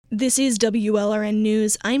This is WLRN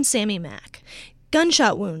News. I'm Sammy Mack.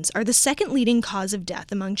 Gunshot wounds are the second leading cause of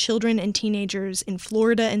death among children and teenagers in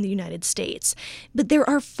Florida and the United States. But there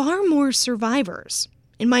are far more survivors.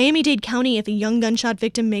 In Miami-Dade County, if a young gunshot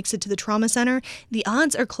victim makes it to the trauma center, the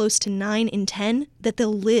odds are close to 9 in 10 that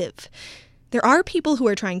they'll live. There are people who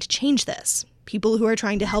are trying to change this. People who are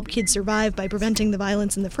trying to help kids survive by preventing the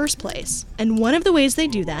violence in the first place. And one of the ways they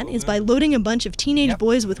do that is by loading a bunch of teenage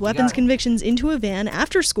boys with weapons convictions into a van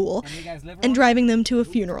after school and driving them to a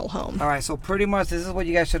funeral home. All right, so pretty much this is what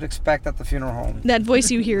you guys should expect at the funeral home. That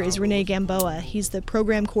voice you hear is Renee Gamboa. He's the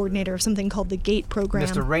program coordinator of something called the GATE program.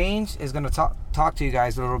 Mr. Range is going to talk to you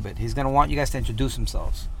guys a little bit. He's going to want you guys to introduce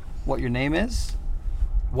themselves. What your name is,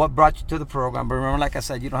 what brought you to the program. But remember, like I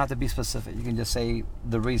said, you don't have to be specific. You can just say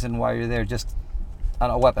the reason why you're there, just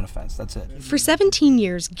a weapon offense. That's it. For 17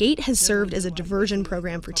 years, GATE has served as a diversion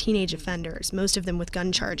program for teenage offenders, most of them with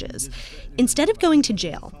gun charges. Instead of going to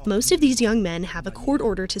jail, most of these young men have a court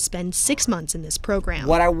order to spend 6 months in this program.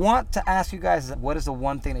 What I want to ask you guys is, what is the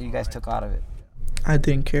one thing that you guys took out of it? I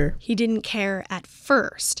didn't care. He didn't care at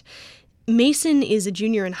first. Mason is a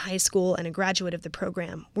junior in high school and a graduate of the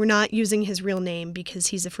program. We're not using his real name because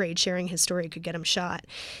he's afraid sharing his story could get him shot.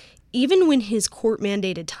 Even when his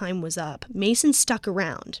court-mandated time was up, Mason stuck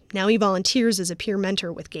around. Now he volunteers as a peer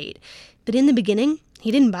mentor with GATE. But in the beginning, he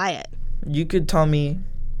didn't buy it. You could tell me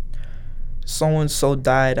so-and-so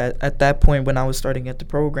died at that point when I was starting at the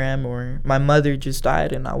program, or my mother just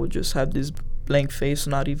died, and I would just have this blank face,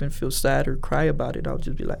 not even feel sad or cry about it. I would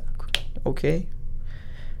just be like, okay,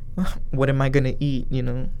 what am I going to eat, you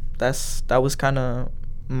know? That was kind of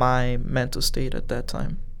my mental state at that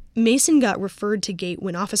time. Mason got referred to GATE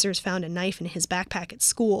when officers found a knife in his backpack at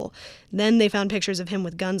school. Then they found pictures of him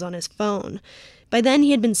with guns on his phone. By then,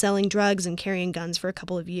 he had been selling drugs and carrying guns for a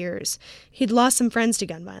couple of years. He'd lost some friends to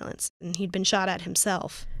gun violence, and he'd been shot at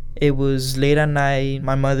himself. It was late at night.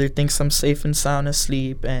 My mother thinks I'm safe and sound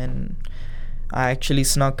asleep, and I actually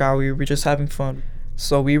snuck out. We were just having fun.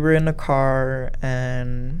 So we were in the car,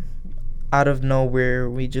 and out of nowhere,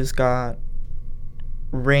 we just got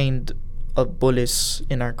rained of bullets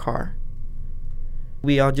in our car.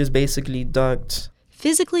 We all just basically ducked.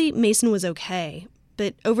 Physically, Mason was okay,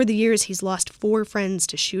 but over the years, he's lost 4 friends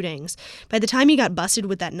to shootings. By the time he got busted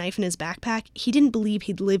with that knife in his backpack, he didn't believe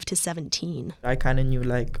he'd live to 17. I kind of knew,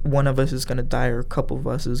 like, one of us is going to die, or a couple of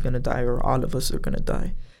us is going to die, or all of us are going to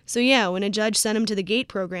die. So yeah, when a judge sent him to the GATE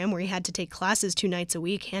program where he had to take classes 2 nights a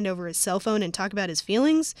week, hand over his cell phone, and talk about his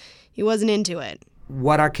feelings, he wasn't into it.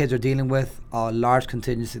 What our kids are dealing with, a large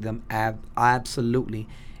contingency of them absolutely.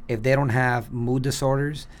 If they don't have mood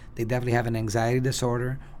disorders, they definitely have an anxiety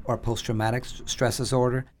disorder or post-traumatic stress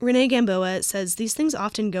disorder. Renee Gamboa says these things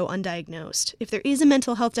often go undiagnosed. If there is a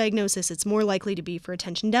mental health diagnosis, it's more likely to be for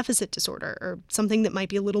attention deficit disorder or something that might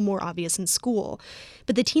be a little more obvious in school.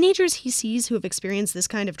 But the teenagers he sees who have experienced this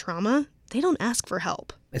kind of trauma, they don't ask for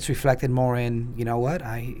help. It's reflected more in, you know what,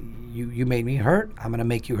 you made me hurt, I'm going to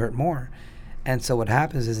make you hurt more. And so what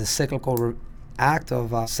happens is a cyclical act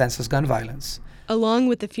of senseless gun violence. Along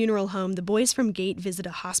with the funeral home, the boys from GATE visit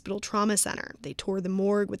a hospital trauma center. They tour the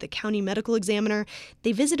morgue with the county medical examiner.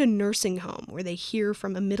 They visit a nursing home where they hear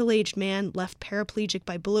from a middle-aged man left paraplegic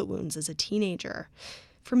by bullet wounds as a teenager.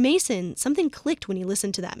 For Mason, something clicked when he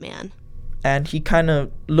listened to that man. And he kind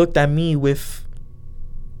of looked at me with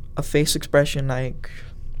a face expression like,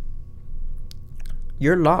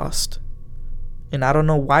 you're lost. And I don't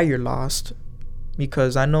know why you're lost,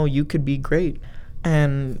 because I know you could be great.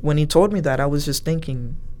 And when he told me that, I was just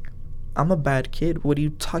thinking, I'm a bad kid. What are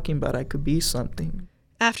you talking about? I could be something.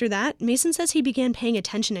 After that, Mason says he began paying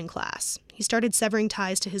attention in class. He started severing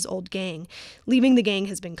ties to his old gang. Leaving the gang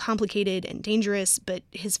has been complicated and dangerous, but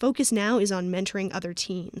his focus now is on mentoring other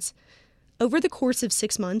teens. Over the course of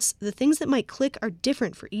 6 months, the things that might click are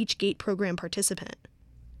different for each GATE program participant.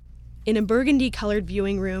 In a burgundy-colored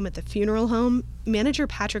viewing room at the funeral home, manager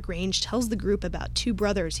Patrick Range tells the group about 2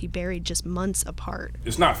 brothers he buried just months apart.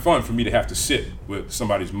 It's not fun for me to have to sit with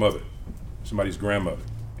somebody's mother, somebody's grandmother,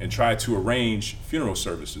 and try to arrange funeral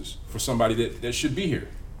services for somebody that should be here.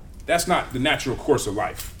 That's not the natural course of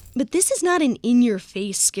life. But this is not an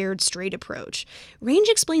in-your-face, scared-straight approach. Range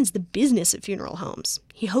explains the business of funeral homes.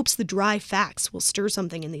 He hopes the dry facts will stir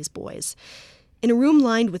something in these boys. In a room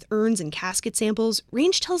lined with urns and casket samples,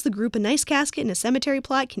 Range tells the group a nice casket in a cemetery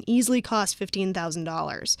plot can easily cost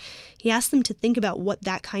 $15,000. He asks them to think about what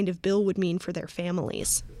that kind of bill would mean for their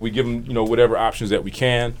families. We give them, whatever options that we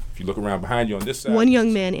can. If you look around behind you on this side. One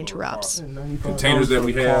young man interrupts. Containers that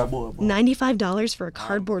we have. $95 for a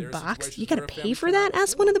cardboard box? You gotta pay for that?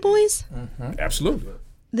 Asked one of the boys. Absolutely.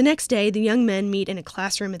 The next day, the young men meet in a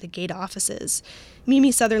classroom at the GATE offices.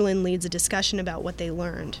 Mimi Sutherland leads a discussion about what they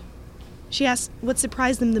learned. She asks what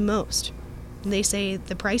surprised them the most. They say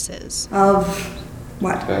the prices. Of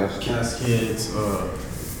what? Caskets,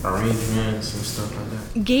 arrangements, and stuff like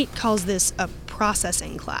that. GATE calls this a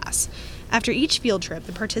processing class. After each field trip,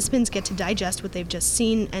 the participants get to digest what they've just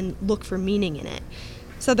seen and look for meaning in it.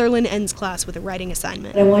 Sutherland ends class with a writing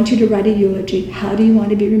assignment. I want you to write a eulogy. How do you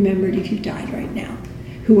want to be remembered if you died right now?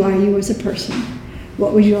 Who are you as a person?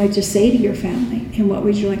 What would you like to say to your family? And what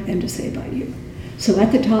would you like them to say about you? So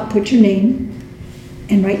at the top, put your name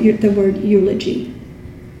and write the word eulogy.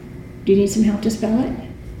 Do you need some help to spell it?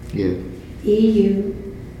 Yeah. E-U-L-O-G-Y.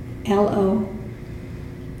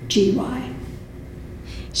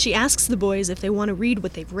 She asks the boys if they want to read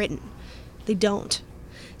what they've written. They don't.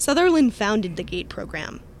 Sutherland founded the GATE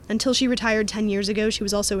program. Until she retired 10 years ago, she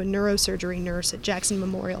was also a neurosurgery nurse at Jackson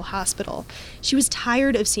Memorial Hospital. She was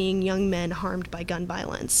tired of seeing young men harmed by gun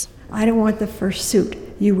violence. I don't want the first suit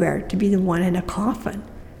you wear to be the one in a coffin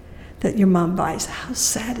that your mom buys. How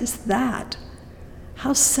sad is that?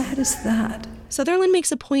 How sad is that? Sutherland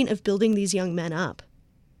makes a point of building these young men up.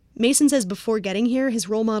 Mason says before getting here, his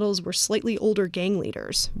role models were slightly older gang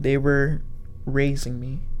leaders. They were raising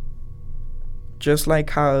me. Just like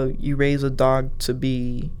how you raise a dog to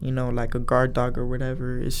be, like a guard dog or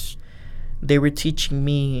whatever, they were teaching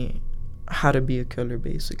me how to be a killer,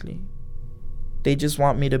 basically. They just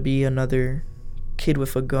want me to be another kid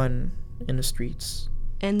with a gun in the streets.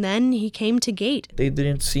 And then he came to GATE. They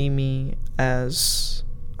didn't see me as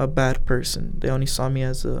a bad person. They only saw me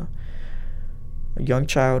as a young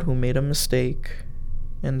child who made a mistake,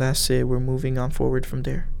 and that's it. We're moving on forward from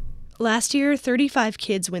there. Last year, 35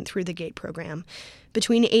 kids went through the GATE program.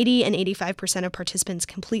 Between 80 and 85% of participants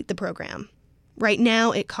complete the program. Right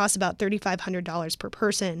now, it costs about $3,500 per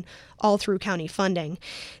person, all through county funding.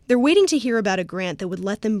 They're waiting to hear about a grant that would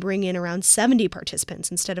let them bring in around 70 participants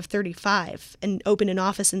instead of 35 and open an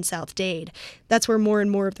office in South Dade. That's where more and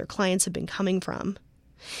more of their clients have been coming from.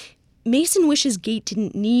 Mason wishes GATE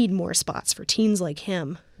didn't need more spots for teens like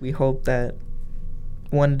him. We hope that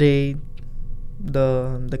one day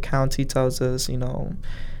the county tells us,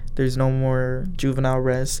 there's no more juvenile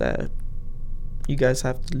arrests, that you guys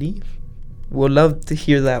have to leave. We'll love to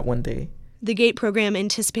hear that one day. The GATE program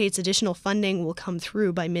anticipates additional funding will come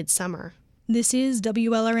through by midsummer. This is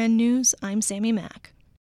WLRN News. I'm Sammy Mack.